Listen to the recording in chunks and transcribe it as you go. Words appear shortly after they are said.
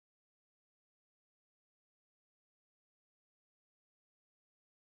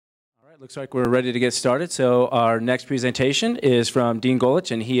All right, looks like we're ready to get started. So our next presentation is from Dean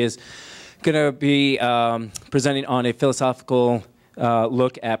Golich, and he is going to be presenting on a philosophical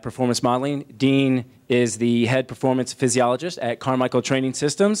look at performance modeling. Dean is the head performance physiologist at Carmichael Training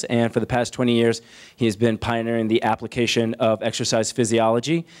Systems, and for the past 20 years, he has been pioneering the application of exercise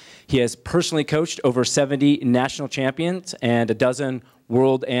physiology. He has personally coached over 70 national champions and a dozen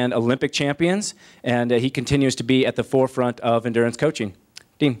world and Olympic champions, and he continues to be at the forefront of endurance coaching.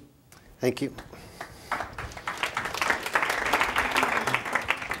 Dean. Thank you.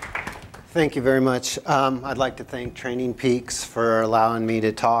 Thank you very much. I'd like to thank TrainingPeaks for allowing me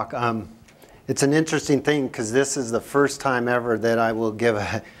to talk. It's an interesting thing because this is the first time ever that I will give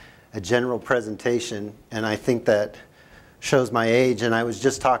a general presentation, and I think that shows my age. And I was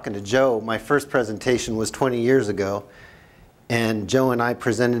just talking to Joe. My first presentation was 20 years ago, and Joe and I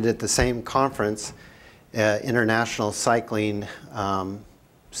presented at the same conference, International Cycling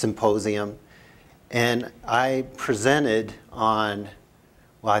Symposium, and I presented on,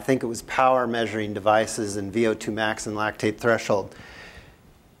 well, I think it was power measuring devices and VO2 max and lactate threshold.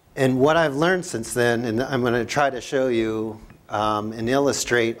 And what I've learned since then, and I'm going to try to show you and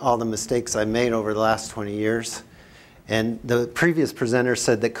illustrate all the mistakes I've made over the last 20 years. And the previous presenter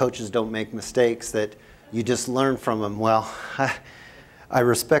said that coaches don't make mistakes, that you just learn from them. Well, I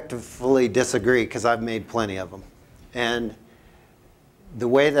respectfully disagree because I've made plenty of them. And the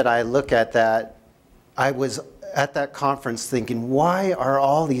way that I look at that, I was at that conference thinking, why are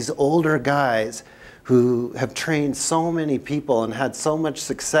all these older guys who have trained so many people and had so much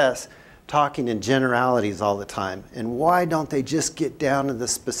success talking in generalities all the time? And why don't they just get down to the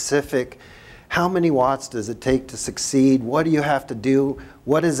specific, how many watts does it take to succeed? What do you have to do?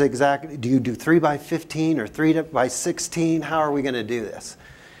 What is exactly, do you do 3x15 or 3x16? How are we going to do this?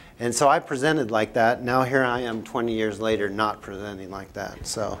 And so I presented like that. Now here I am 20 years later not presenting like that.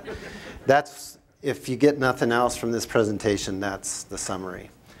 So that's, if you get nothing else from this presentation, that's the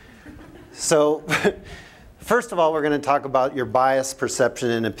summary. So first of all, we're going to talk about your bias, perception,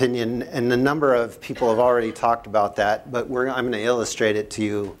 and opinion. And a number of people have already talked about that. But I'm going to illustrate it to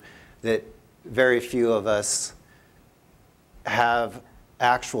you that very few of us have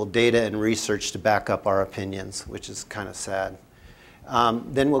actual data and research to back up our opinions, which is kind of sad.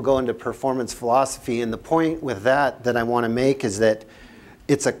 Then we'll go into performance philosophy, and the point with that I want to make is that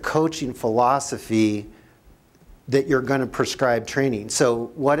it's a coaching philosophy that you're going to prescribe training.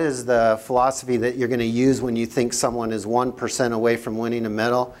 So what is the philosophy that you're going to use when you think someone is 1% away from winning a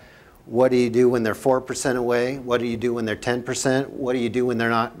medal? What do you do when they're 4% away? What do you do when they're 10%? What do you do when they're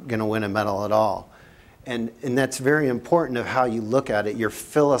not going to win a medal at all? And that's very important of how you look at it, your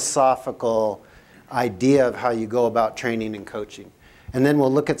philosophical idea of how you go about training and coaching. And then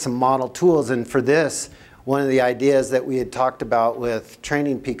we'll look at some model tools. And for this, one of the ideas that we had talked about with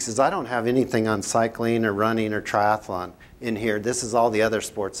TrainingPeaks is I don't have anything on cycling or running or triathlon in here. This is all the other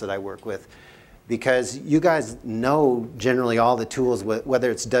sports that I work with. Because you guys know generally all the tools, whether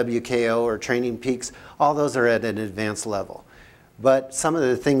it's WKO or TrainingPeaks, all those are at an advanced level. But some of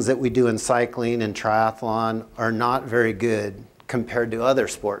the things that we do in cycling and triathlon are not very good compared to other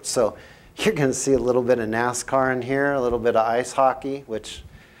sports. So you're going to see a little bit of NASCAR in here, a little bit of ice hockey, which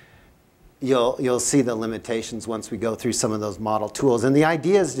you'll see the limitations once we go through some of those model tools. And the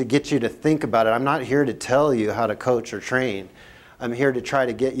idea is to get you to think about it. I'm not here to tell you how to coach or train. I'm here to try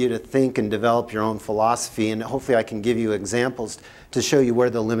to get you to think and develop your own philosophy, and hopefully I can give you examples to show you where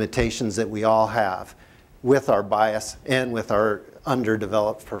the limitations that we all have with our bias and with our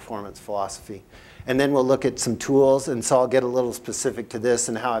underdeveloped performance philosophy. And then we'll look at some tools, and so I'll get a little specific to this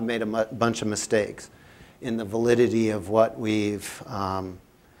and how I made a bunch of mistakes in the validity of what we've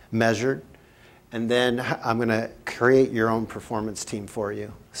measured. And then I'm going to create your own performance team for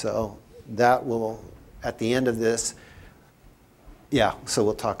you. So that will, at the end of this, yeah, so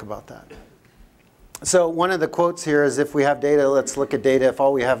we'll talk about that. So one of the quotes here is, if we have data, let's look at data. If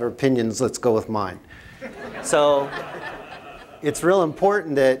all we have are opinions, let's go with mine. So it's real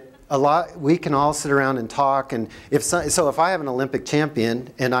important that we can all sit around and talk, and so if I have an Olympic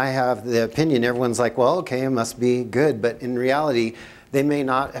champion and I have the opinion, everyone's like, well, okay, it must be good. But in reality, they may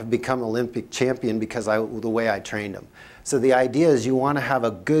not have become Olympic champion because the way I trained them. So the idea is you want to have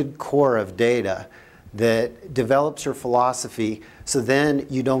a good core of data that develops your philosophy so then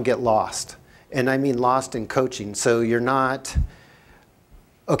you don't get lost. And I mean lost in coaching. So you're not,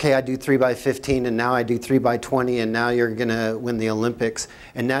 okay, I do 3x15 and now I do 3x20 and now you're going to win the Olympics,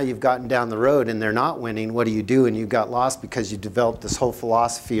 and now you've gotten down the road and they're not winning. What do you do? And you got lost because you developed this whole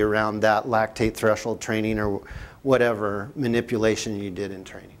philosophy around that lactate threshold training or whatever manipulation you did in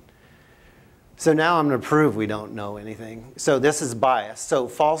training. So now I'm going to prove we don't know anything. So this is bias. So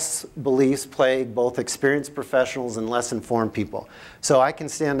false beliefs plague both experienced professionals and less informed people. So I can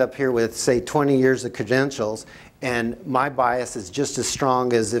stand up here with, say, 20 years of credentials, and my bias is just as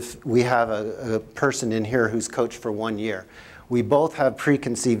strong as if we have a person in here who's coached for 1 year. We both have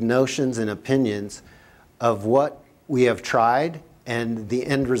preconceived notions and opinions of what we have tried and the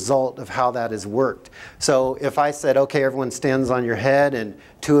end result of how that has worked. So if I said, okay, everyone stands on your head and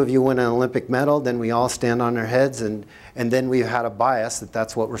 2 of you win an Olympic medal, then we all stand on our heads, and then we've had a bias that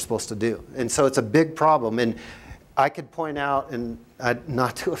that's what we're supposed to do. And so it's a big problem. And I could point out, and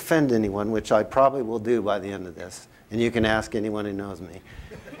not to offend anyone, which I probably will do by the end of this, and you can ask anyone who knows me.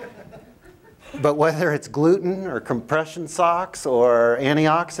 But whether it's gluten or compression socks or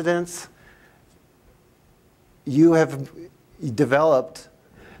antioxidants, you have developed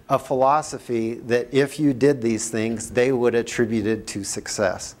a philosophy that if you did these things, they would attribute it to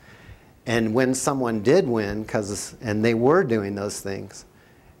success. And when someone did win, and they were doing those things,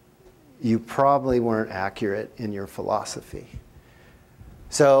 you probably weren't accurate in your philosophy.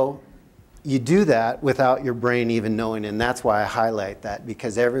 So you do that without your brain even knowing, and that's why I highlight that,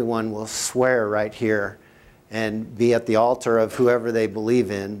 because everyone will swear right here and be at the altar of whoever they believe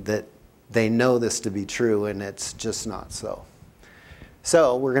in that they know this to be true, and it's just not so.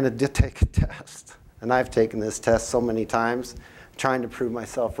 So we're going to take a test. And I've taken this test so many times, trying to prove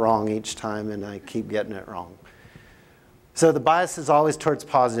myself wrong each time, and I keep getting it wrong. So the bias is always towards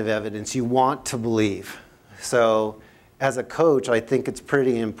positive evidence. You want to believe. So as a coach, I think it's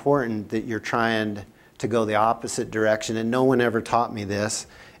pretty important that you're trying to go the opposite direction, and no one ever taught me this.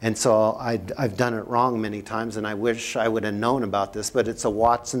 And so I've done it wrong many times, and I wish I would have known about this, but it's a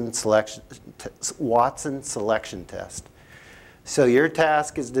Watson selection test. So your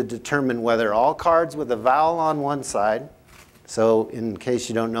task is to determine whether all cards with a vowel on one side, so in case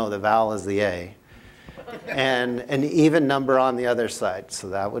you don't know, the vowel is the A, and an even number on the other side, so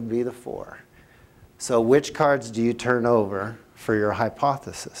that would be the 4. So which cards do you turn over for your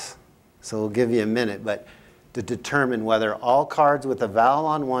hypothesis? So we'll give you a minute, but to determine whether all cards with a vowel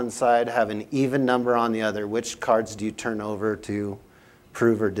on one side have an even number on the other, which cards do you turn over to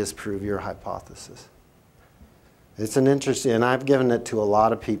prove or disprove your hypothesis? It's an interesting, and I've given it to a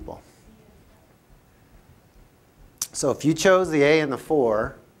lot of people. So if you chose the A and the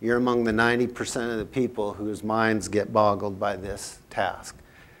 4, you're among the 90% of the people whose minds get boggled by this task.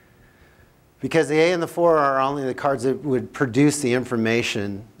 Because the A and the 4 are only the cards that would produce the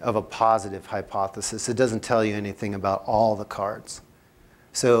information of a positive hypothesis. It doesn't tell you anything about all the cards.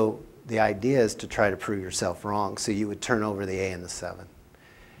 So the idea is to try to prove yourself wrong, so you would turn over the A and the 7.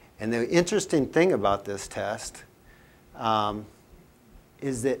 And the interesting thing about this test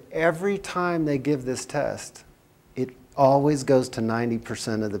is that every time they give this test, it always goes to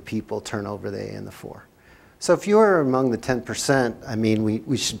 90% of the people turn over the A and the 4. So if you are among the 10%, I mean,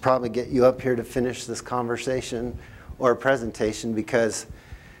 we should probably get you up here to finish this conversation or presentation, because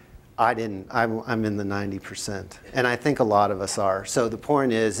I'm in the 90%. And I think a lot of us are. So the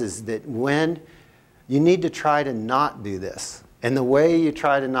point is that when you need to try to not do this, and the way you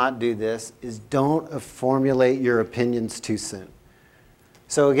try to not do this is don't formulate your opinions too soon.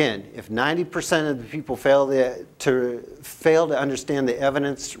 So again, if 90% of the people fail to understand the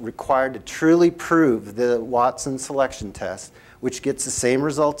evidence required to truly prove the Watson selection test, which gets the same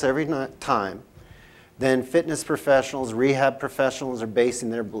results every time, then fitness professionals, rehab professionals are basing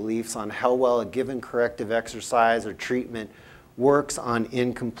their beliefs on how well a given corrective exercise or treatment works on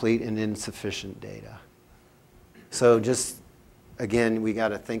incomplete and insufficient data. So just, again, we got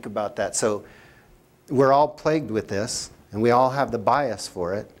to think about that. So we're all plagued with this, and we all have the bias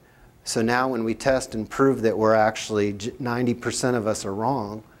for it. So now when we test and prove that we're actually 90% of us are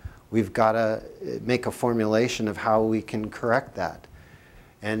wrong, we've got to make a formulation of how we can correct that.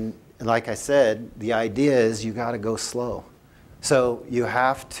 And like I said, the idea is you got to go slow. So you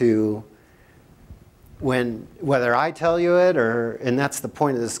have to, whether I tell you it and that's the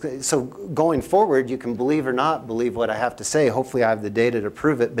point of this. So going forward, you can believe or not believe what I have to say. Hopefully I have the data to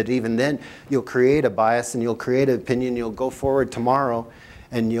prove it, but even then you'll create a bias and you'll create an opinion. You'll go forward tomorrow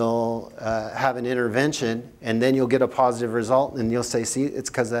and you'll have an intervention, and then you'll get a positive result, and you'll say, see, it's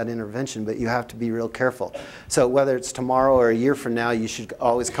because of that intervention, but you have to be real careful. So whether it's tomorrow or a year from now, you should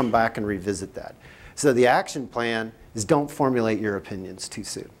always come back and revisit that. So the action plan is don't formulate your opinions too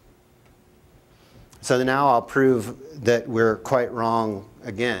soon. So now I'll prove that we're quite wrong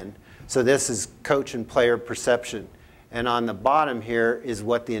again. So this is coach and player perception. And on the bottom here is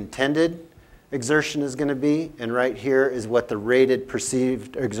what the intended exertion is going to be, and right here is what the rated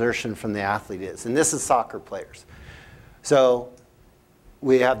perceived exertion from the athlete is. And this is soccer players. So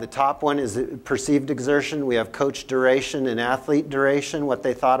we have the top one is perceived exertion. We have coach duration and athlete duration, what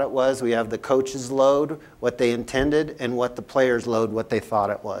they thought it was. We have the coach's load, what they intended, and what the player's load, what they thought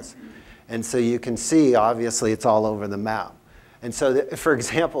it was. And so you can see, obviously, it's all over the map. And so, for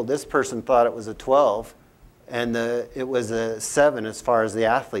example, this person thought it was a 12, and it was a 7 as far as the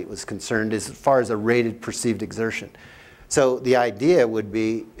athlete was concerned, as far as a rated perceived exertion. So the idea would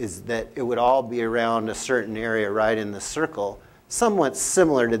be is that it would all be around a certain area right in the circle, somewhat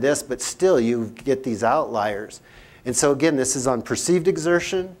similar to this, but still you get these outliers. And so again, this is on perceived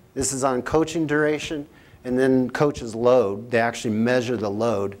exertion, this is on coaching duration, and then coach's load. They actually measure the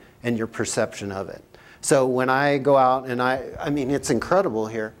load and your perception of it. So when I go out and I mean, it's incredible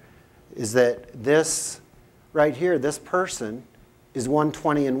here, is that this right here, this person is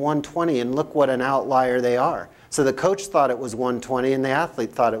 120 and 120, and look what an outlier they are. So the coach thought it was 120 and the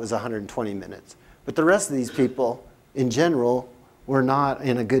athlete thought it was 120 minutes. But the rest of these people, in general, were not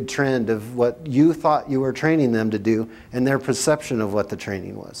in a good trend of what you thought you were training them to do and their perception of what the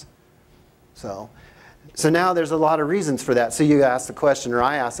training was. So now there's a lot of reasons for that. So you ask the question, or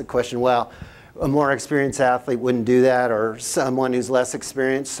I ask the question, well, a more experienced athlete wouldn't do that, or someone who's less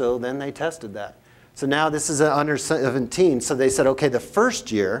experienced, so then they tested that. So now this is an under 17, so they said, okay, the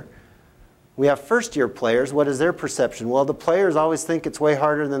first year, we have first-year players. What is their perception? Well, the players always think it's way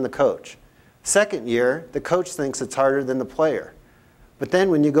harder than the coach. Second year, the coach thinks it's harder than the player. But then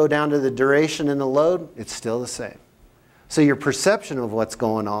when you go down to the duration and the load, it's still the same. So your perception of what's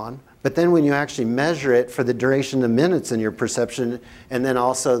going on, but then when you actually measure it for the duration of minutes and your perception, and then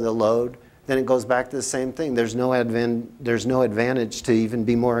also the load, then it goes back to the same thing. There's no advantage to even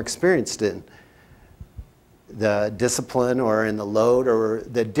be more experienced in the discipline or in the load or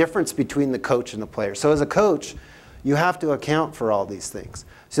the difference between the coach and the player. So as a coach, you have to account for all these things.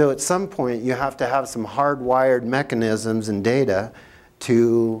 So at some point, you have to have some hardwired mechanisms and data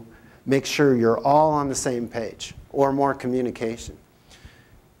to make sure you're all on the same page, or more communication.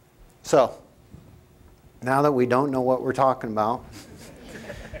 So now that we don't know what we're talking about,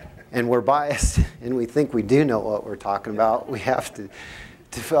 and we're biased, and we think we do know what we're talking about, we have to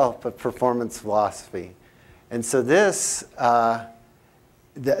develop a performance philosophy. And so this,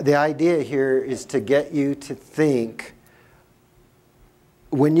 the idea here is to get you to think,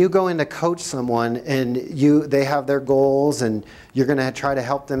 when you go in to coach someone and they have their goals and you're going to try to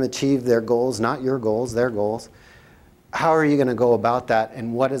help them achieve their goals, not your goals, their goals, how are you going to go about that,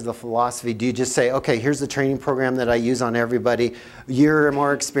 and what is the philosophy? Do you just say, okay, here's the training program that I use on everybody. You're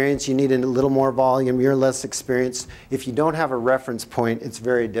more experienced, you need a little more volume, you're less experienced. If you don't have a reference point, it's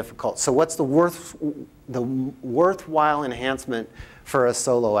very difficult. So what's the worthwhile enhancement for a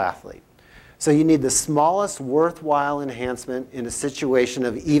solo athlete? So you need the smallest worthwhile enhancement in a situation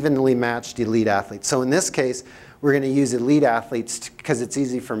of evenly matched elite athletes. So in this case, we're going to use elite athletes because it's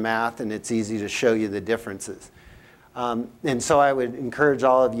easy for math and it's easy to show you the differences. And so I would encourage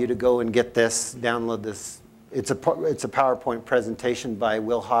all of you to go and get this, download this. It's a PowerPoint presentation by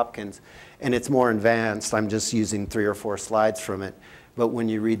Will Hopkins, and it's more advanced. I'm just using 3 or 4 slides from it. But when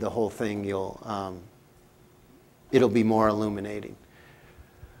you read the whole thing, it'll be more illuminating.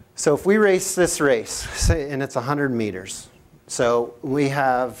 So if we race this race, say, and it's 100 meters. So we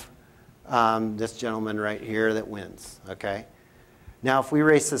have this gentleman right here that wins, okay? Now if we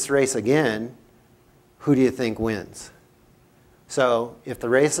race this race again, who do you think wins? So if the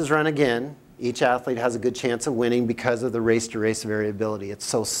race is run again, each athlete has a good chance of winning because of the race-to-race variability. It's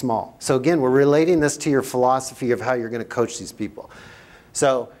so small. So again, we're relating this to your philosophy of how you're going to coach these people.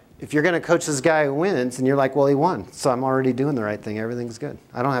 So if you're going to coach this guy who wins, and you're like, well, he won, so I'm already doing the right thing. Everything's good.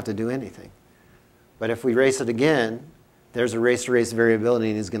 I don't have to do anything. But if we race it again, there's a race-to-race variability,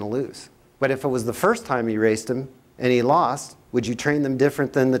 and he's going to lose. But if it was the first time you raced him and he lost, would you train them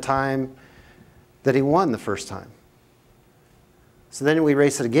different than the time that he won the first time? So then we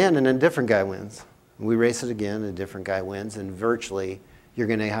race it again, and a different guy wins. We race it again, and a different guy wins, and virtually you're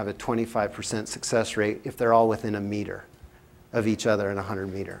going to have a 25% success rate if they're all within a meter of each other in a 100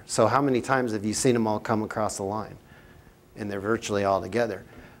 meter. So how many times have you seen them all come across the line? And they're virtually all together.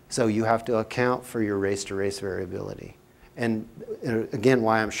 So you have to account for your race-to-race variability. And again,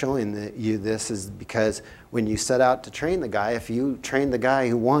 why I'm showing you this is because when you set out to train the guy, if you train the guy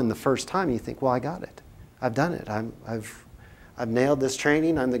who won the first time, you think, well, I got it. I've done it. I've nailed this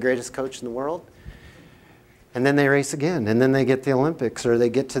training. I'm the greatest coach in the world. And then they race again. And then they get the Olympics, or they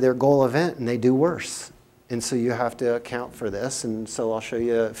get to their goal event and they do worse. And so you have to account for this. And so I'll show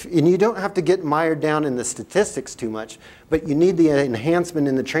you. And you don't have to get mired down in the statistics too much, but you need the enhancement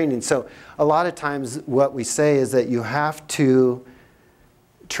in the training. So a lot of times what we say is that you have to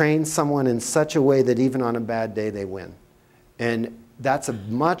train someone in such a way that even on a bad day they win. And That's a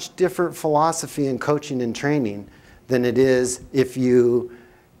much different philosophy in coaching and training than it is if you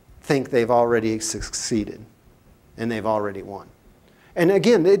think they've already succeeded and they've already won. And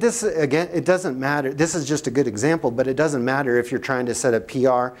again, it doesn't matter. This is just a good example, but it doesn't matter if you're trying to set a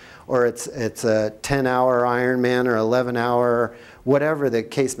PR or it's a 10-hour Ironman or 11-hour, whatever the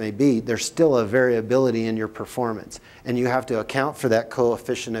case may be. There's still a variability in your performance, and you have to account for that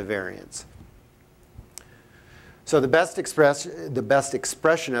coefficient of variance. So the best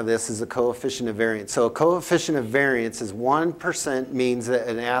expression of this is the coefficient of variance. So a coefficient of variance is 1% means that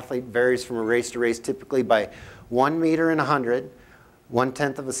an athlete varies from a race to race typically by 1 meter in 100,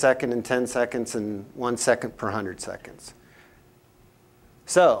 1/10 of a second in 10 seconds, and 1 second per 100 seconds.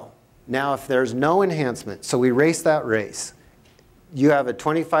 So now if there's no enhancement, so we race that race, you have a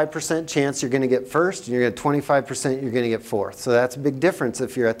 25% chance you're going to get first, and you're going to 25% you're going to get fourth. So that's a big difference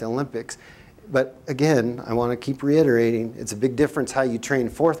if you're at the Olympics. But again, I want to keep reiterating, it's a big difference how you train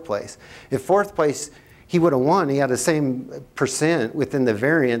fourth place. If fourth place, he would have won, he had the same percent within the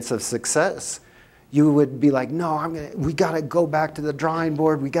variance of success, you would be like, no, we got to go back to the drawing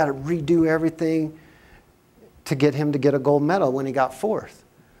board. We got to redo everything to get him to get a gold medal when he got fourth,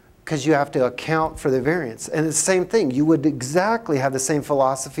 because you have to account for the variance. And it's the same thing. You would exactly have the same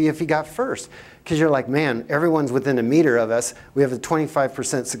philosophy if he got first, because you're like, man, everyone's within a meter of us. We have a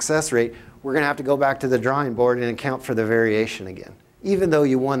 25% success rate. We're going to have to go back to the drawing board and account for the variation again, even though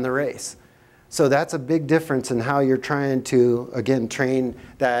you won the race. So that's a big difference in how you're trying to, again, train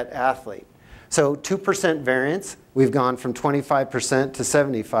that athlete. So 2% variance, we've gone from 25% to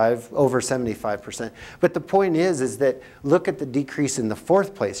 75, over 75%. But the point is that look at the decrease in the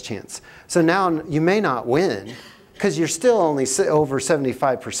fourth place chance. So now you may not win because you're still only over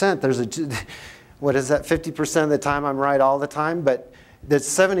 75%. There's what is that, 50% of the time I'm right all the time? But there's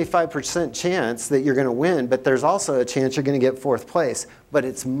 75% chance that you're going to win, but there's also a chance you're going to get fourth place. But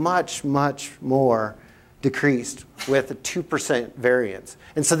it's much, much more decreased with a 2% variance.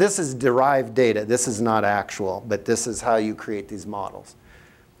 And so this is derived data. This is not actual, but this is how you create these models.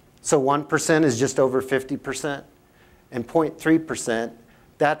 So 1% is just over 50%, and 0.3%,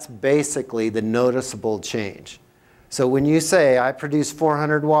 that's basically the noticeable change. So when you say, I produce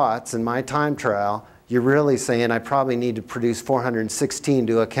 400 watts in my time trial, you're really saying I probably need to produce 416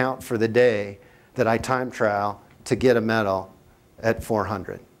 to account for the day that I time trial to get a medal at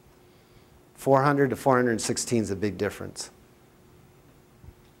 400. 400 to 416 is a big difference.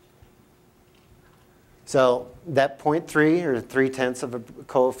 So that 0.3 or 3/10 of a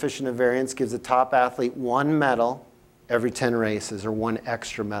coefficient of variance gives the top athlete 1 medal every 10 races, or 1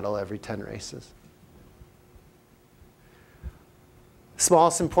 extra medal every 10 races.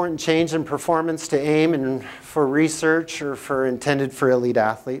 Smallest important change in performance to aim and for research or for intended for elite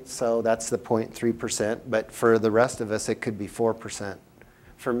athletes. So that's the 0.3%, but for the rest of us it could be 4%.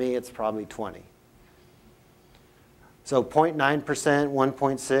 For me, it's probably 20. So 0.9%,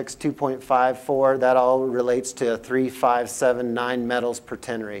 1.6, 2.54, that all relates to 3, 5, 7, 9 medals per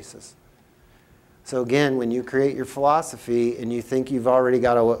 10 races. So again, when you create your philosophy and you think you've already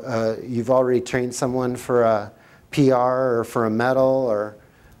got you've already trained someone for a PR or for a medal or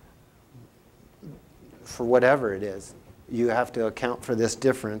for whatever it is, you have to account for this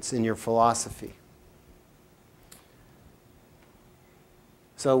difference in your philosophy.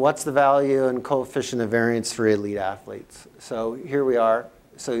 So what's the value and coefficient of variance for elite athletes? So here we are.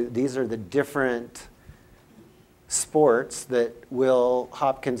 So these are the different sports that Will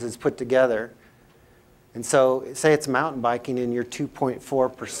Hopkins has put together. And so say it's mountain biking and you're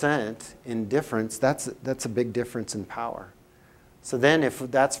 2.4% in difference, that's a big difference in power. So then if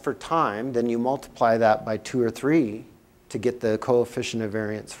that's for time, then you multiply that by 2 or 3 to get the coefficient of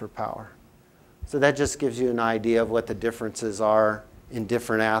variance for power. So that just gives you an idea of what the differences are in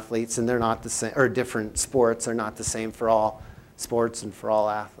different athletes, and they're not the same, or different sports are not the same for all sports and for all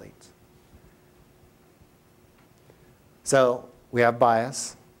athletes. So we have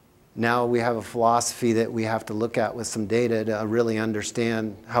bias. Now we have a philosophy that we have to look at with some data to really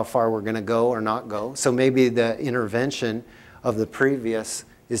understand how far we're going to go or not go. So maybe the intervention of the previous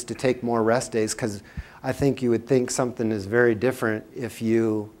is to take more rest days, because I think you would think something is very different if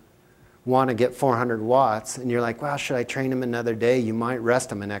you want to get 400 watts and you're like, well, should I train them another day? You might rest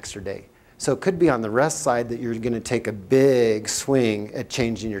them an extra day. So it could be on the rest side that you're going to take a big swing at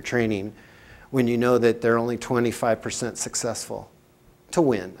changing your training when you know that they're only 25% successful to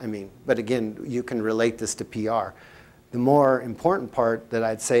win. I mean, but again, you can relate this to PR. The more important part that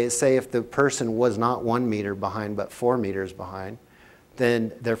I'd say is, say if the person was not 1 meter behind but 4 meters behind,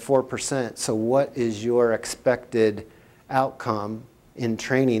 then they're 4%. So what is your expected outcome in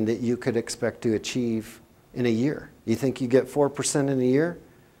training that you could expect to achieve in a year? You think you get 4% in a year?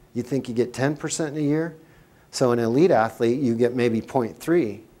 You think you get 10% in a year? So an elite athlete, you get maybe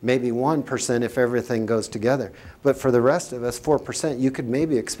 0.3, maybe 1% if everything goes together. But for the rest of us, 4%, you could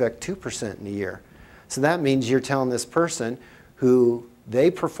maybe expect 2% in a year. So that means you're telling this person who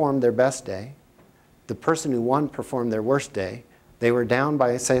they performed their best day, the person who won performed their worst day, they were down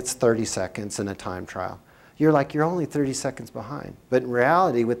by, say it's 30 seconds in a time trial. You're like, you're only 30 seconds behind. But in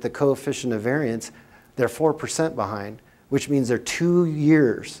reality, with the coefficient of variance, they're 4% behind, which means they're 2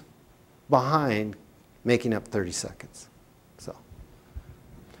 years behind making up 30 seconds.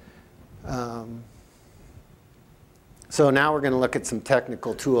 So now we're going to look at some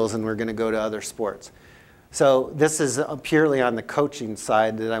technical tools, and we're going to go to other sports. So this is purely on the coaching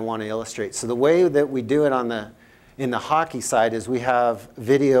side that I want to illustrate. So the way that we do it in the hockey side is we have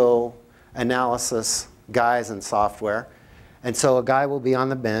video analysis guys and software. And so a guy will be on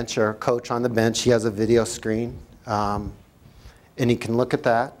the bench, or a coach on the bench. He has a video screen, and he can look at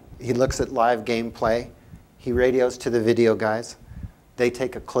that. He looks at live gameplay. He radios to the video guys. They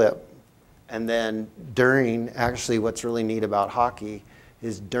take a clip. And then during, actually what's really neat about hockey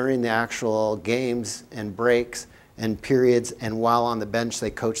is during the actual games and breaks and periods, and while on the bench,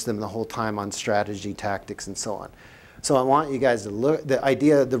 they coach them the whole time on strategy, tactics, and so on. So I want you guys to look,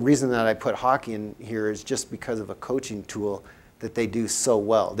 the reason that I put hockey in here is just because of a coaching tool that they do so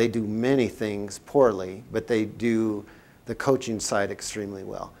well. They do many things poorly, but they do the coaching side extremely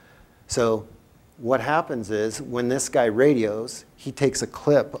well. So what happens is when this guy radios, he takes a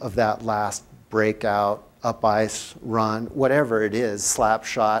clip of that last breakout, up ice, run, whatever it is, slap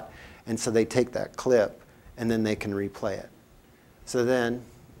shot, and so they take that clip and then they can replay it. So then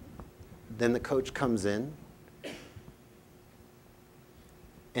the coach comes in,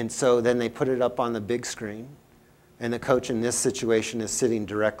 and so then they put it up on the big screen, and the coach in this situation is sitting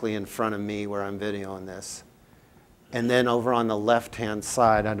directly in front of me where I'm videoing this. And then over on the left-hand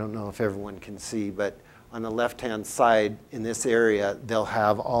side, I don't know if everyone can see, but on the left-hand side in this area, they'll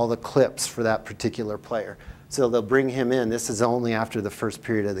have all the clips for that particular player. So they'll bring him in. This is only after the first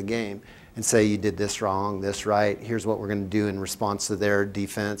period of the game, and say you did this wrong, this right. Here's what we're going to do in response to their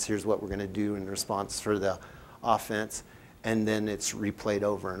defense. Here's what we're going to do in response for the offense. And then it's replayed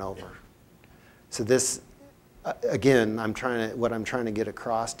over and over. So this, again, what I'm trying to get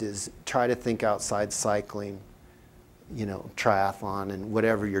across is try to think outside cycling, you know, triathlon and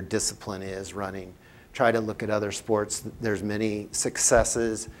whatever your discipline is, running. Try to look at other sports. There's many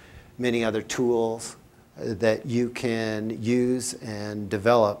successes, many other tools that you can use and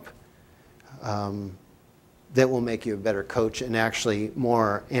develop that will make you a better coach and actually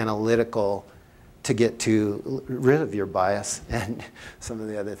more analytical to get rid of your bias and some of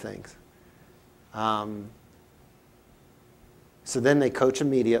the other things. So then they coach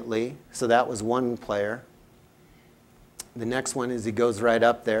immediately. So that was one player. The next one is he goes right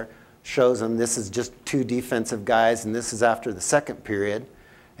up there, shows them this is just 2 defensive guys, and this is after the second period.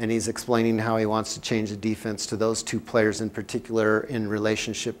 And he's explaining how he wants to change the defense to those 2 players in particular in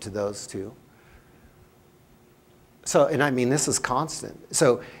relationship to those 2. So, and I mean, this is constant.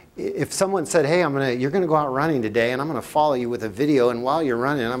 So if someone said, hey, you're going to go out running today, and I'm going to follow you with a video, and while you're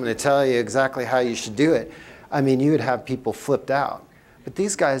running, I'm going to tell you exactly how you should do it, I mean, you would have people flipped out. But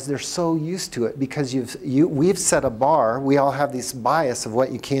these guys, they're so used to it because we've set a bar. We all have this bias of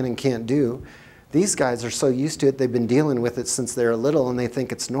what you can and can't do. These guys are so used to it, they've been dealing with it since they're little, and they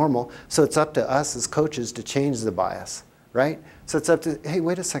think it's normal. So it's up to us as coaches to change the bias, right? So it's up to, hey,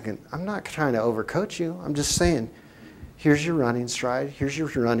 wait a second. I'm not trying to overcoach you. I'm just saying, here's your running stride. Here's your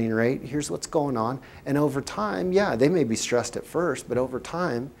running rate. Here's what's going on. And over time, yeah, they may be stressed at first, but over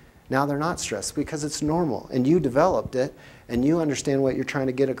time, now they're not stressed because it's normal. And you developed it, and you understand what you're trying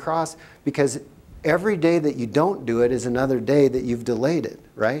to get across, because every day that you don't do it is another day that you've delayed it,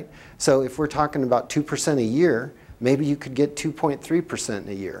 right? So if we're talking about 2% a year, maybe you could get 2.3% in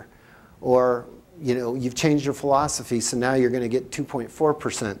a year. Or, you know, you've changed your philosophy, so now you're going to get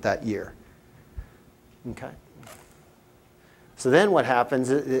 2.4% that year. Okay? So then what happens,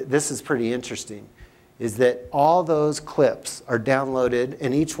 this is pretty interesting, is that all those clips are downloaded,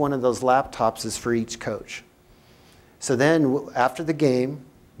 and each one of those laptops is for each coach. So then after the game,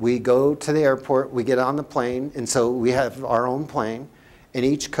 we go to the airport, we get on the plane, and so we have our own plane, and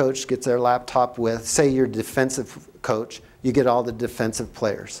each coach gets their laptop with, say you're defensive coach, you get all the defensive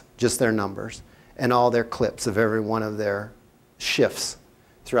players, just their numbers, and all their clips of every one of their shifts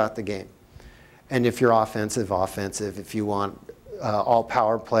throughout the game. And if you're offensive, offensive. If you want all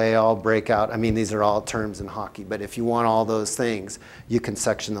power play, all breakout, I mean, these are all terms in hockey, but if you want all those things, you can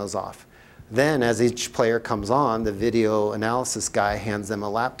section those off. Then as each player comes on, the video analysis guy hands them a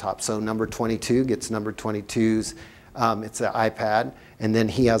laptop. So number 22 gets number 22's, it's an iPad, and then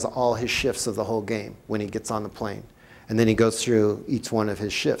he has all his shifts of the whole game when he gets on the plane. And then he goes through each one of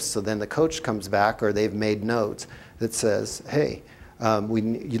his shifts. So then the coach comes back, or they've made notes that says, hey,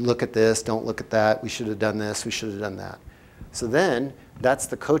 you look at this, don't look at that, we should have done this, we should have done that. So then that's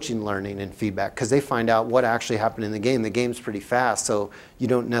the coaching learning and feedback, because they find out what actually happened in the game. The game's pretty fast, so you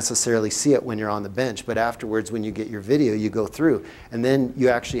don't necessarily see it when you're on the bench, but afterwards when you get your video, you go through, and then you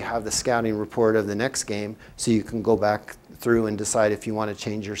actually have the scouting report of the next game, so you can go back through and decide if you want to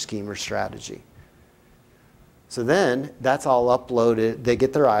change your scheme or strategy. So then that's all uploaded. They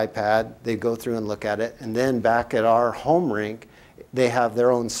get their iPad, they go through and look at it, and then back at our home rink, they have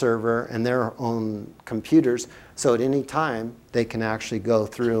their own server and their own computers, so at any time they can actually go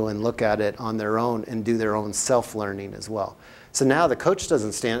through and look at it on their own and do their own self-learning as well. So now the coach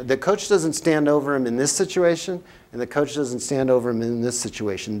doesn't stand over him in this situation, and the coach doesn't stand over him in this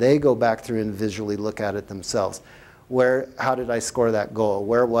situation. They go back through and visually look at it themselves. How did I score that goal?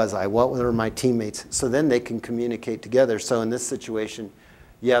 Where was I? What were my teammates? So then they can communicate together. So in this situation,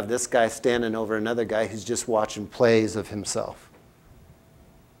 you have this guy standing over another guy who's just watching plays of himself.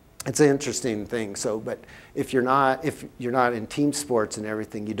 It's an interesting thing. So, but if you're not in team sports and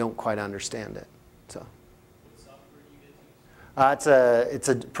everything, you don't quite understand it. So, what software do you get to use? it's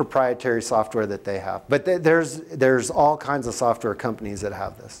a proprietary software that they have. But there's all kinds of software companies that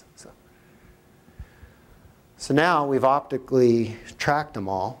have this. So now we've optically tracked them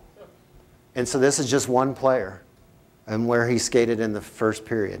all. And so this is just one player and where he skated in the first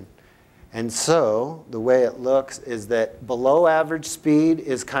period. And so the way it looks is that below average speed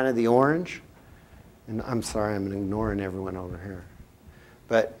is kind of the orange. And I'm sorry, I'm ignoring everyone over here.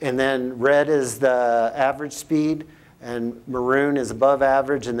 And then red is the average speed, and maroon is above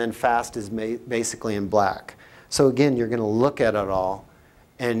average, and then fast is basically in black. So again, you're going to look at it all.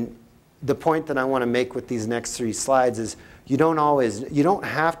 And the point that I want to make with these next 3 slides is you don't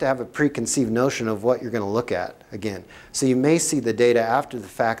have to have a preconceived notion of what you're going to look at again. So you may see the data after the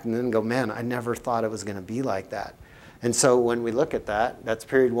fact and then go, man, I never thought it was going to be like that. And so when we look at that, that's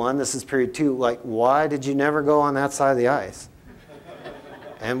period 1, this is period 2, like, why did you never go on that side of the ice?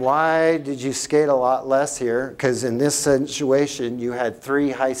 And why did you skate a lot less here? Because in this situation, you had 3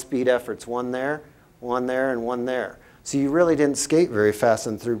 high-speed efforts, one there, and one there. So you really didn't skate very fast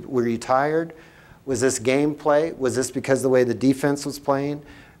and through. Were you tired? Was this gameplay? Was this because the way the defense was playing?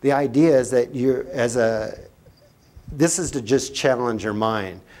 The idea is that this is to just challenge your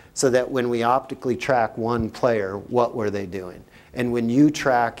mind so that when we optically track one player, what were they doing? And when you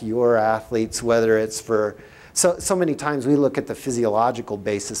track your athletes, whether it's for, so many times we look at the physiological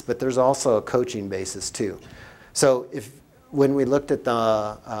basis, but there's also a coaching basis too. So when we looked at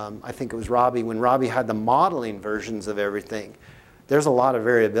I think it was Robbie, when Robbie had the modeling versions of everything, there's a lot of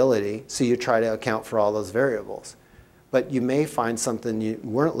variability, so you try to account for all those variables. But you may find something you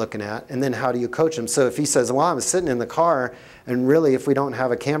weren't looking at, and then how do you coach them? So if he says, well, I'm sitting in the car, and really if we don't have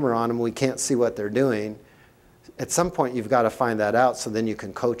a camera on them, we can't see what they're doing, at some point you've got to find that out so then you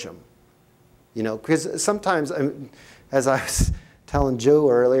can coach them. You know, because sometimes, as I was telling Joe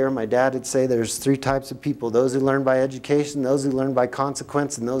earlier, my dad would say there's 3 types of people: those who learn by education, those who learn by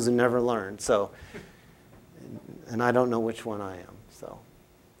consequence, and those who never learn. So, and I don't know which one I am.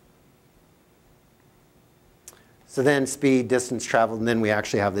 So then speed, distance traveled, and then we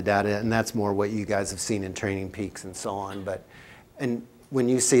actually have the data, and that's more what you guys have seen in TrainingPeaks and so on. And when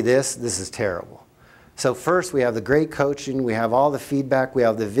you see this is terrible. So first we have the great coaching, we have all the feedback, we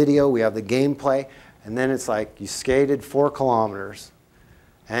have the video, we have the gameplay, and then it's like you skated 4 kilometers,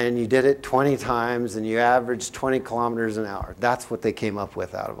 and you did it 20 times, and you averaged 20 kilometers an hour. That's what they came up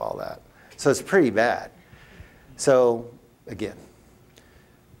with out of all that. So it's pretty bad. So again.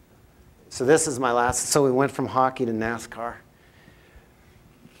 So this is my last, so we went from hockey to NASCAR.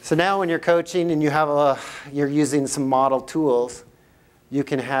 So now when you're coaching and you're using some model tools, you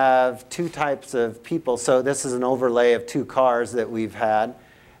can have 2 types of people. So this is an overlay of 2 cars that we've had,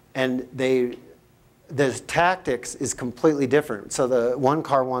 and the tactics is completely different. So the one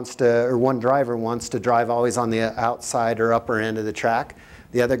driver wants to drive always on the outside or upper end of the track.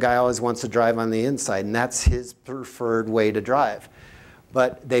 The other guy always wants to drive on the inside, and that's his preferred way to drive.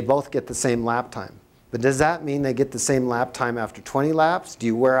 But they both get the same lap time. But does that mean they get the same lap time after 20 laps? Do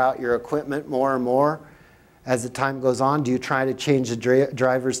you wear out your equipment more and more as the time goes on? Do you try to change the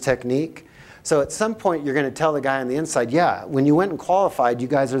driver's technique? So at some point you're going to tell the guy on the inside, yeah, when you went and qualified, you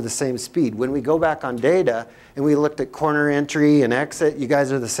guys are the same speed. When we go back on data and we looked at corner entry and exit, you guys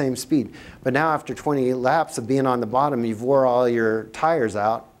are the same speed. But now after 20 laps of being on the bottom, you've wore all your tires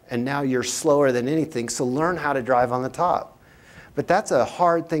out and now you're slower than anything, so learn how to drive on the top. But that's a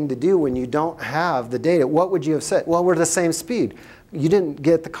hard thing to do when you don't have the data. What would you have said? Well, we're the same speed. You didn't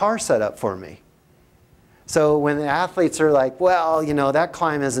get the car set up for me. So when the athletes are like, well, you know, that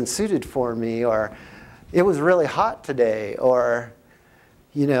climb isn't suited for me, or it was really hot today, or,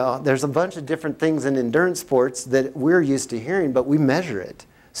 you know, there's a bunch of different things in endurance sports that we're used to hearing, but we measure it.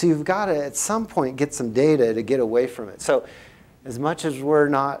 So you've got to, at some point, get some data to get away from it. So as much as we're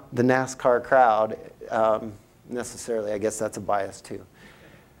not the NASCAR crowd, necessarily, I guess that's a bias too.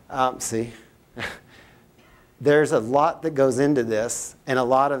 See? There's a lot that goes into this, and a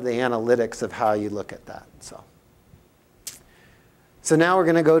lot of the analytics of how you look at that. So now we're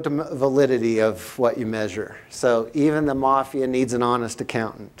going to go to validity of what you measure. So even the mafia needs an honest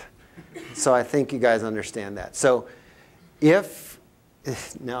accountant. So I think you guys understand that. So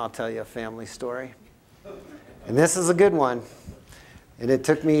now I'll tell you a family story. And this is a good one. And it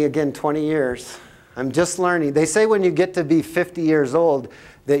took me, again, 20 years. I'm just learning. They say when you get to be 50 years old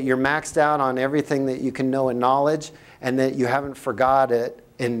that you're maxed out on everything that you can know in knowledge, and that you haven't forgot it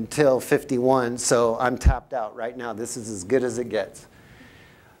until 51. So I'm tapped out right now. This is as good as it gets.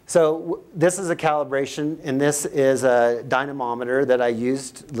 So this is a calibration, and this is a dynamometer that I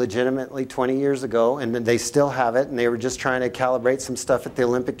used legitimately 20 years ago, and they still have it, and they were just trying to calibrate some stuff at the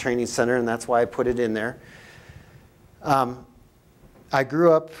Olympic Training Center, and that's why I put it in there. I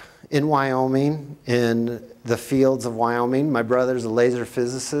grew up in Wyoming, in the fields of Wyoming. My brother's a laser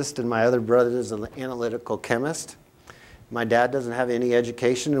physicist, and my other brother is an analytical chemist. My dad doesn't have any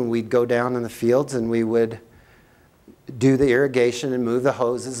education, and we'd go down in the fields, and we would do the irrigation and move the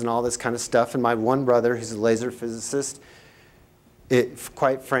hoses and all this kind of stuff. And my one brother, who's a laser physicist,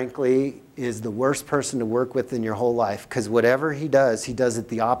 quite frankly, is the worst person to work with in your whole life, because whatever he does it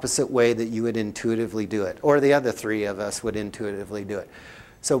the opposite way that you would intuitively do it, or the other three of us would intuitively do it.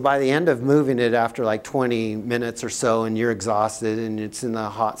 So by the end of moving it, after like 20 minutes or so, and you're exhausted and it's in the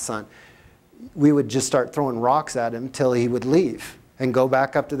hot sun, we would just start throwing rocks at him till he would leave and go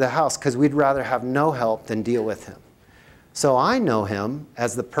back up to the house, because we'd rather have no help than deal with him. So I know him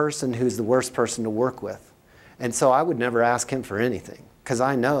as the person who's the worst person to work with. And so I would never ask him for anything, because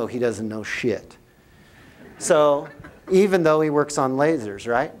I know he doesn't know shit. So even though he works on lasers,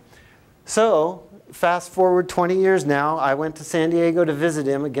 right? So fast forward 20 years now, I went to San Diego to visit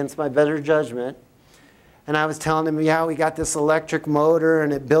him against my better judgment. And I was telling him, yeah, we got this electric motor,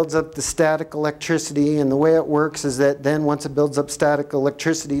 and it builds up the static electricity. And the way it works is that then once it builds up static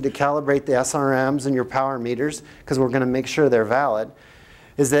electricity to calibrate the SRMs and your power meters, because we're going to make sure they're valid,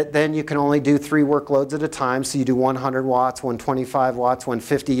 is that then you can only do 3 workloads at a time. So you do 100 watts, 125 watts,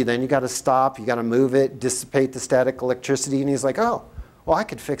 150. Then you got to stop. You got to move it, dissipate the static electricity. And he's like, oh, well, I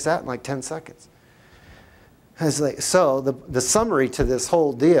could fix that in like 10 seconds. I was like, so the summary to this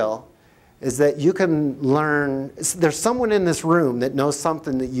whole deal is that you can learn. There's someone in this room that knows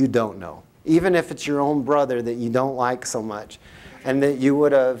something that you don't know, even if it's your own brother that you don't like so much, and that you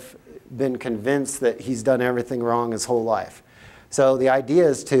would have been convinced that he's done everything wrong his whole life. So the idea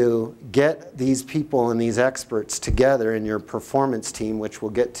is to get these people and these experts together in your performance team, which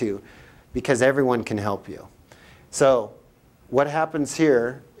we'll get to, because everyone can help you. So what happens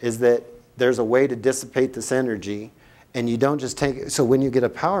here is that there's a way to dissipate this energy, and you don't just take it. So when you get a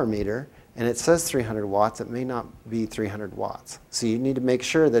power meter, and it says 300 watts, it may not be 300 watts. So you need to make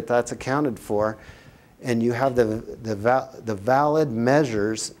sure that that's accounted for, and you have the valid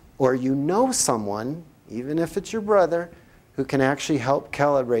measures, or you know someone, even if it's your brother, who can actually help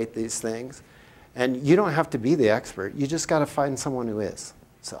calibrate these things. And you don't have to be the expert. You just got to find someone who is.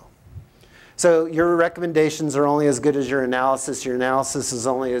 So your recommendations are only as good as your analysis. Your analysis is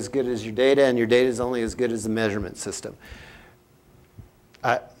only as good as your data, and your data is only as good as the measurement system.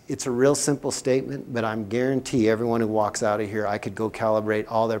 It's a real simple statement, but I'm guarantee everyone who walks out of here, I could go calibrate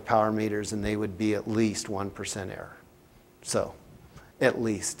all their power meters, and they would be at least 1% error. So at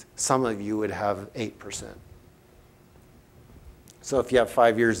least. Some of you would have 8%. So if you have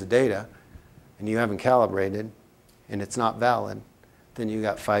 5 years of data, and you haven't calibrated, and it's not valid, then you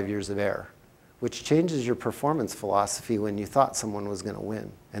got 5 years of error, which changes your performance philosophy when you thought someone was going to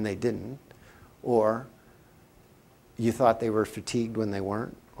win, and they didn't, or you thought they were fatigued when they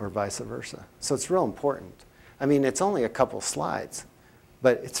weren't, or vice versa. So it's real important. I mean, it's only a couple slides,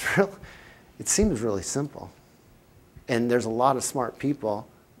 but it seems really simple. And there's a lot of smart people,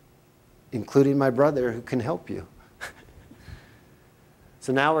 including my brother, who can help you.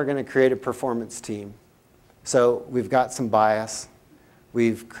 So now we're going to create a performance team. So we've got some bias.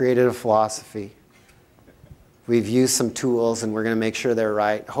 We've created a philosophy. We've used some tools, and we're going to make sure they're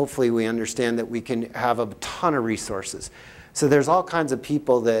right. Hopefully we understand that we can have a ton of resources. So there's all kinds of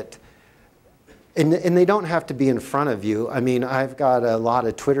people that, and they don't have to be in front of you. I mean, I've got a lot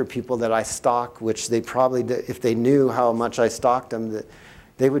of Twitter people that I stalk, which they probably, if they knew how much I stalked them, that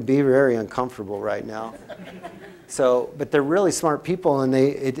they would be very uncomfortable right now. So, but they're really smart people, and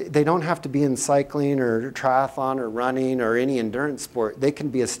they don't have to be in cycling or triathlon or running or any endurance sport. They can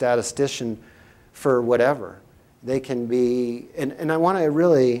be a statistician for whatever. They can be, and I want to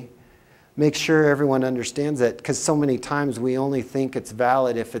really make sure everyone understands that, because so many times we only think it's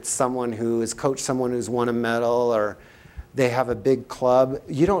valid if it's someone who has coached someone who's won a medal or they have a big club.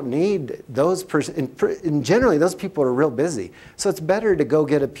 You don't need those and generally those people are real busy. So it's better to go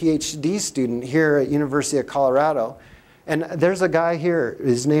get a PhD student here at University of Colorado. And there's a guy here,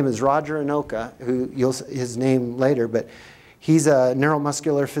 his name is Roger Anoka, who you'll his name later, but he's a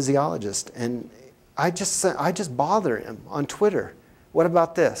neuromuscular physiologist. And I just bother him on Twitter. What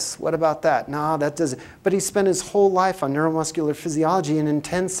about this? What about that? No, that doesn't. But he spent his whole life on neuromuscular physiology, and in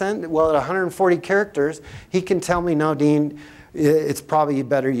 10 at 140 characters, he can tell me, no, Dean, it's probably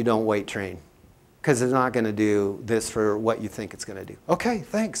better you don't weight train, because it's not going to do this for what you think it's going to do. Okay,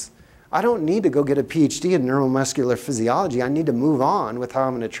 thanks. I don't need to go get a PhD in neuromuscular physiology. I need to move on with how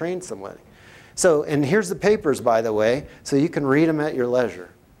I'm going to train somebody. So, and here's the papers, by the way, so you can read them at your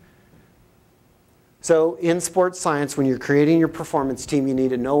leisure. So in sports science, when you're creating your performance team, you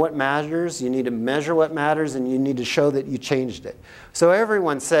need to know what matters, you need to measure what matters, and you need to show that you changed it. So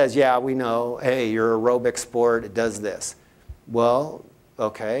everyone says, yeah, we know, hey, your aerobic sport, it does this. Well,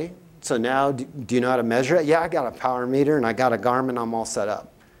 okay, so now do you know how to measure it? Yeah, I got a power meter and I got a Garmin, I'm all set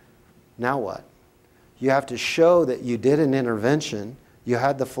up. Now what? You have to show that you did an intervention, you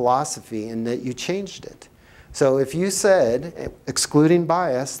had the philosophy, and that you changed it. So if you said, excluding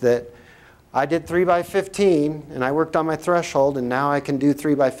bias, that I did 3x15 and I worked on my threshold and now I can do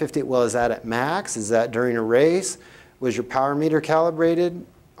 3x50. Well, is that at max? Is that during a race? Was your power meter calibrated?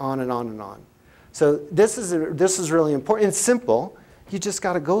 On and on and on. So this is really important. It's simple. You just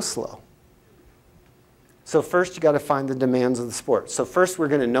got to go slow. So first you got to find the demands of the sport. So first we're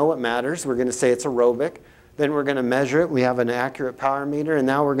going to know what matters. We're going to say it's aerobic. Then we're going to measure it. We have an accurate power meter. And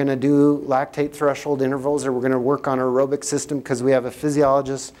now we're going to do lactate threshold intervals, or we're going to work on our aerobic system because we have a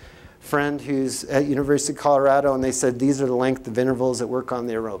physiologist friend who's at University of Colorado, and they said these are the length of intervals that work on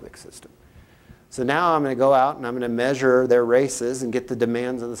the aerobic system. So now I'm going to go out and I'm going to measure their races and get the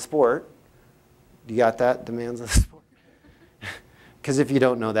demands of the sport. You got that? Demands of the sport? Because if you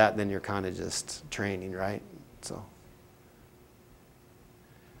don't know that, then you're kind of just training, right? So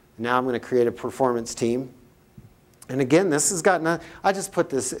now I'm going to create a performance team. And again, this has got nothing. I just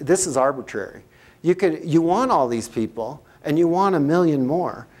put this is arbitrary. You want all these people, and you want 1 million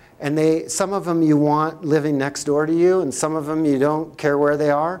more. And some of them you want living next door to you, and some of them you don't care where they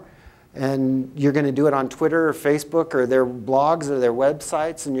are. And you're going to do it on Twitter or Facebook or their blogs or their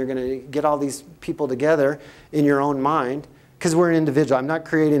websites, and you're going to get all these people together in your own mind, because we're an individual. I'm not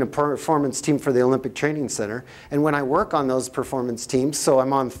creating a performance team for the Olympic Training Center. And when I work on those performance teams, so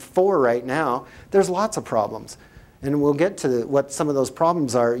I'm on 4 right now, there's lots of problems. And we'll get to what some of those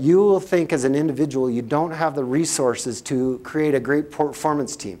problems are. You will think as an individual you don't have the resources to create a great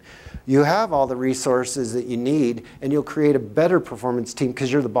performance team. You have all the resources that you need, and you'll create a better performance team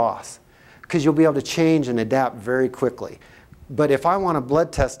because you're the boss. Because you'll be able to change and adapt very quickly. But if I want a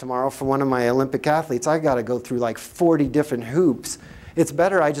blood test tomorrow for one of my Olympic athletes, I got to go through like 40 different hoops. It's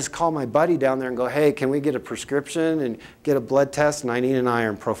better I just call my buddy down there and go, hey, can we get a prescription and get a blood test, and I need an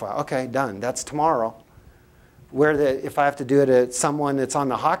iron profile. Okay, done. That's tomorrow. If I have to do it at someone that's on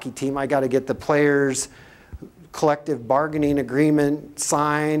the hockey team, I got to get the players' collective bargaining agreement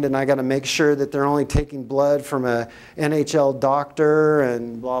signed, and I got to make sure that they're only taking blood from a NHL doctor,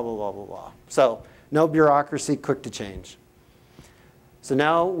 and blah, blah, blah, blah, blah. So no bureaucracy, quick to change. So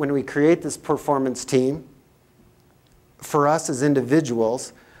now when we create this performance team, for us as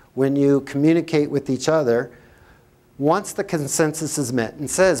individuals, when you communicate with each other, once the consensus is met and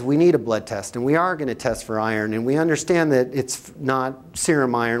says we need a blood test and we are going to test for iron, and we understand that it's not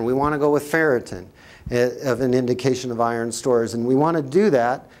serum iron, we want to go with ferritin of an indication of iron stores, and we want to do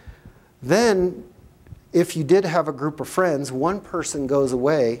that, then if you did have a group of friends, one person goes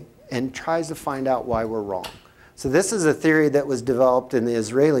away and tries to find out why we're wrong. So this is a theory that was developed in the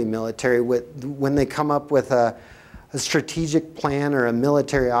Israeli military when they come up with a strategic plan or a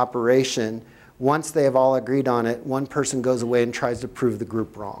military operation. Once they have all agreed on it, one person goes away and tries to prove the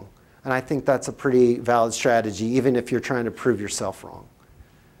group wrong. And I think that's a pretty valid strategy, even if you're trying to prove yourself wrong.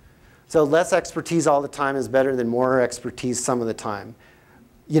 So less expertise all the time is better than more expertise some of the time.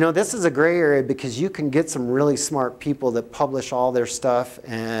 You know, this is a gray area because you can get some really smart people that publish all their stuff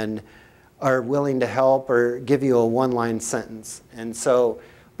and are willing to help or give you a one-line sentence. And so,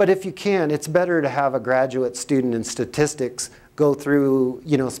 but if you can, it's better to have a graduate student in statistics go through,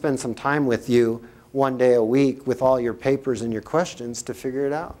 spend some time with you 1 day a week with all your papers and your questions to figure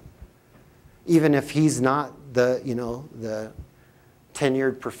it out. Even if he's not the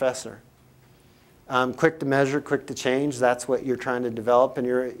tenured professor. Quick to measure, quick to change, that's what you're trying to develop.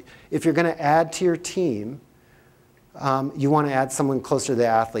 And if you're going to add to your team, you want to add someone closer to the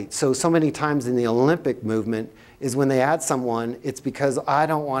athlete. So many times in the Olympic movement is when they add someone, it's because I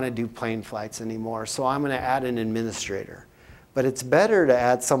don't want to do plane flights anymore, so I'm going to add an administrator. But it's better to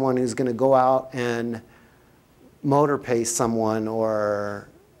add someone who's going to go out and motor pace someone, or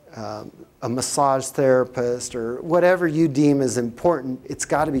a massage therapist, or whatever you deem as important. It's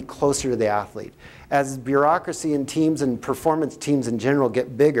got to be closer to the athlete. As bureaucracy and teams and performance teams in general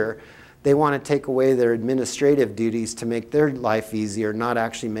get bigger, they want to take away their administrative duties to make their life easier, not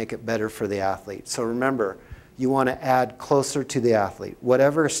actually make it better for the athlete. So remember, you want to add closer to the athlete.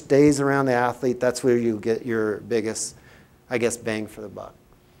 Whatever stays around the athlete, that's where you get your biggest, I guess, bang for the buck.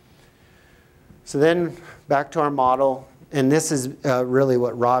 So then back to our model. And this is really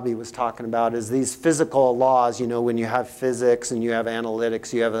what Robbie was talking about, is these physical laws. When you have physics and you have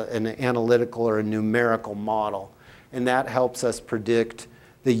analytics, you have an analytical or a numerical model. And that helps us predict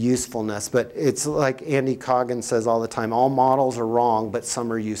the usefulness. But it's like Andy Coggin says all the time, all models are wrong, but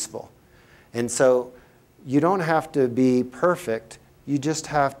some are useful. And so you don't have to be perfect. You just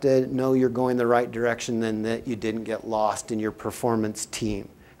have to know you're going the right direction, and that you didn't get lost in your performance team,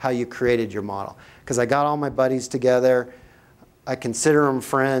 how you created your model. Because I got all my buddies together. I consider them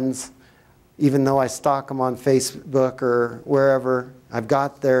friends, even though I stalk them on Facebook or wherever. I've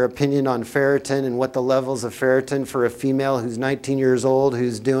got their opinion on ferritin and what the levels of ferritin for a female who's 19 years old,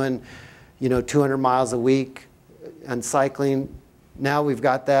 who's doing 200 miles a week and cycling. Now we've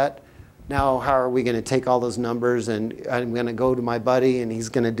got that. Now how are we going to take all those numbers, and I'm going to go to my buddy and he's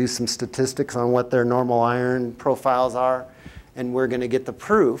going to do some statistics on what their normal iron profiles are, and we're going to get the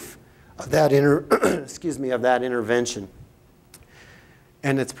proof of that of that intervention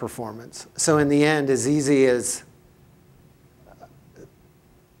and its performance. So in the end, as easy as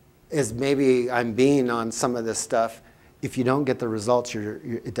maybe I'm being on some of this stuff, if you don't get the results,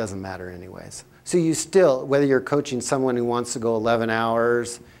 it doesn't matter anyways. So you still, whether you're coaching someone who wants to go 11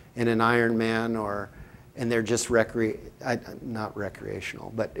 hours in an Ironman, and they're just not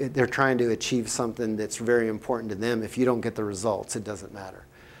recreational, but they're trying to achieve something that's very important to them, if you don't get the results, it doesn't matter.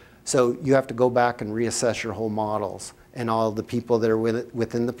 So you have to go back and reassess your whole models and all the people that are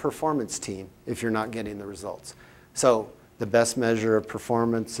within the performance team if you're not getting the results. So the best measure of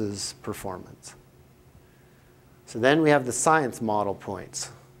performance is performance. So then we have the science model points.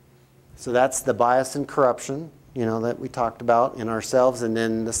 So that's the bias and corruption, that we talked about in ourselves, and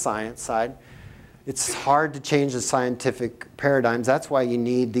then the science side. It's hard to change the scientific paradigms. That's why you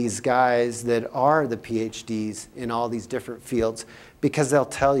need these guys that are the PhDs in all these different fields, because they'll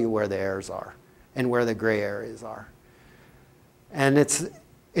tell you where the errors are and where the gray areas are. And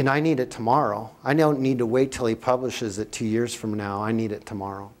I need it tomorrow. I don't need to wait till he publishes it 2 years from now. I need it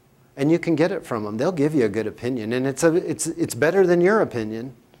tomorrow. And you can get it from them. They'll give you a good opinion, and it's better than your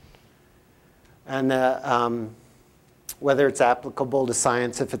opinion. And whether it's applicable to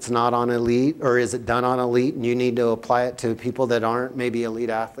science if it's not on elite, or is it done on elite and you need to apply it to people that aren't maybe elite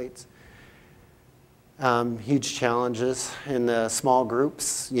athletes. Huge challenges in the small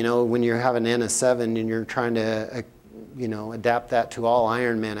groups. When you have an N of 7 and you're trying to adapt that to all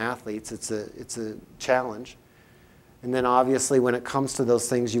Ironman athletes, it's a challenge. And then obviously when it comes to those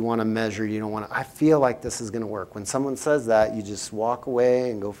things, you want to measure. You don't want to, I feel like this is going to work. When someone says that, you just walk away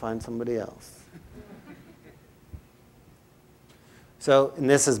and go find somebody else. So, and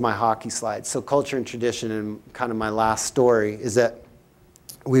this is my hockey slide. So culture and tradition, and kind of my last story is that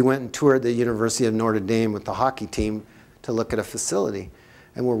we went and toured the University of Notre Dame with the hockey team to look at a facility.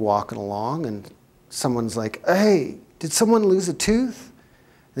 And we're walking along and someone's like, hey, did someone lose a tooth?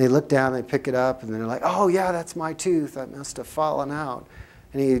 And they look down, they pick it up, and they're like, oh yeah, that's my tooth. That must have fallen out.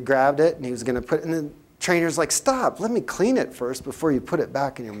 And he grabbed it and he was going to put it, and the trainer's like, stop, let me clean it first before you put it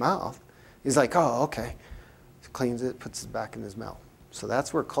back in your mouth. He's like, oh, okay. He cleans it, puts it back in his mouth. So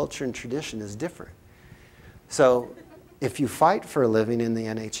that's where culture and tradition is different. So if you fight for a living in the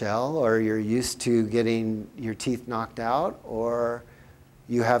NHL, or you're used to getting your teeth knocked out, or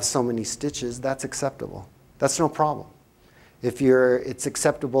you have so many stitches, that's acceptable. That's no problem. If it's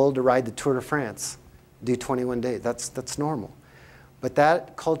acceptable to ride the Tour de France, do 21 days, that's normal. But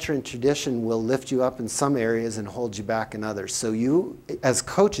that culture and tradition will lift you up in some areas and hold you back in others. So you, as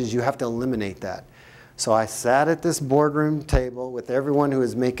coaches, you have to eliminate that. So I sat at this boardroom table with everyone who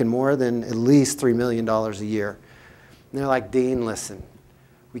was making more than at least $3 million a year. And they're like, Dean, listen,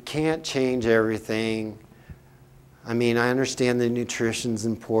 we can't change everything. I mean, I understand that nutrition's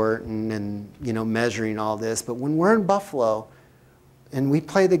important and, you know, measuring all this, but when we're in Buffalo and we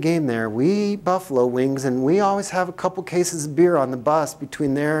play the game there, we eat buffalo wings and we always have a couple cases of beer on the bus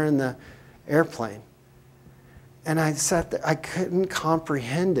between there and the airplane. And I sat there, I couldn't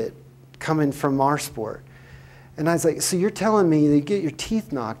comprehend it coming from our sport. And I was like, so you're telling me that you get your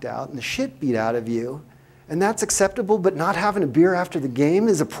teeth knocked out and the shit beat out of you, and that's acceptable, but not having a beer after the game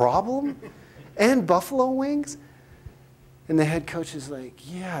is a problem? And buffalo wings? And the head coach is like,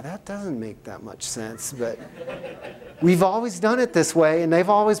 yeah, that doesn't make that much sense, but we've always done it this way, and they've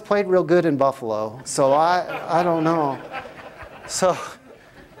always played real good in Buffalo, so I don't know. So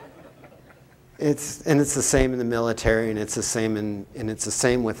it's the same in the military, and it's the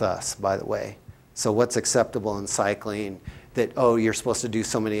same with us, by the way. So what's acceptable in cycling? That, oh, you're supposed to do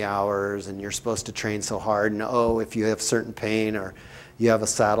so many hours, and you're supposed to train so hard, and oh, if you have certain pain or you have a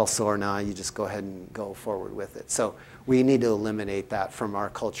saddle sore now, you just go ahead and go forward with it. So we need to eliminate that from our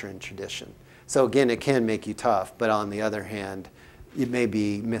culture and tradition. So again, it can make you tough, but on the other hand, it may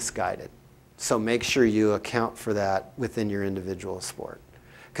be misguided. So make sure you account for that within your individual sport.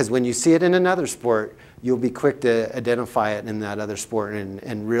 Because when you see it in another sport, you'll be quick to identify it in that other sport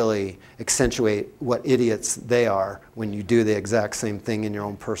and really accentuate what idiots they are when you do the exact same thing in your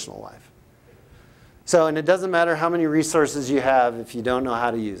own personal life. So, and it doesn't matter how many resources you have if you don't know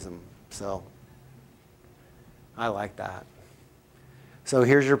how to use them. So, I like that. So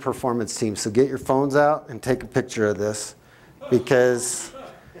here's your performance team. So get your phones out and take a picture of this, because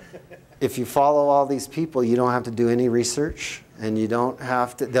if you follow all these people, you don't have to do any research, and you don't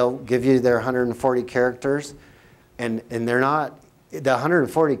have to, they'll give you their 140 characters, and they're not, the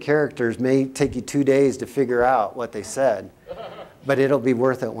 140 characters may take you 2 days to figure out what they said, but it'll be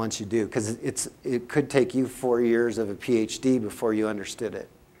worth it once you do, because it could take you 4 years of a PhD before you understood it.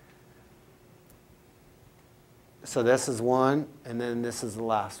 So this is one, and then this is the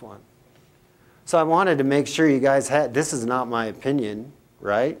last one. So I wanted to make sure you guys had, this is not my opinion,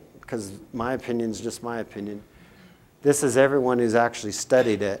 right? Because my opinion is just my opinion. This is everyone who's actually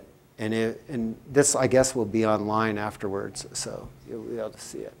studied it, and this, I guess, will be online afterwards, so you'll be able to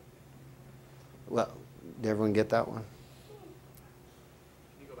see it. Well, did everyone get that one?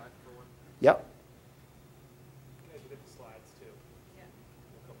 Can you go back for one? Yep. Can I get the slides too? Yeah.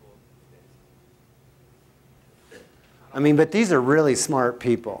 A couple of days. I mean, but these are really smart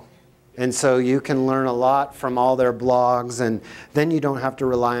people. And so you can learn a lot from all their blogs, and then you don't have to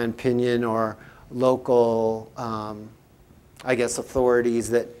rely on opinion or local, I guess, authorities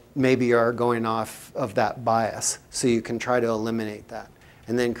that maybe are going off of that bias. So you can try to eliminate that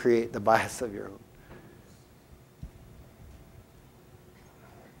and then create the bias of your own.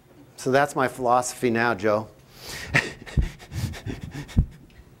 So that's my philosophy now, Joe.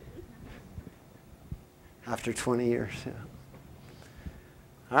 After 20 years, yeah.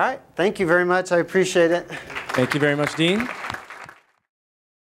 All right, thank you very much. I appreciate it. Thank you very much, Dean.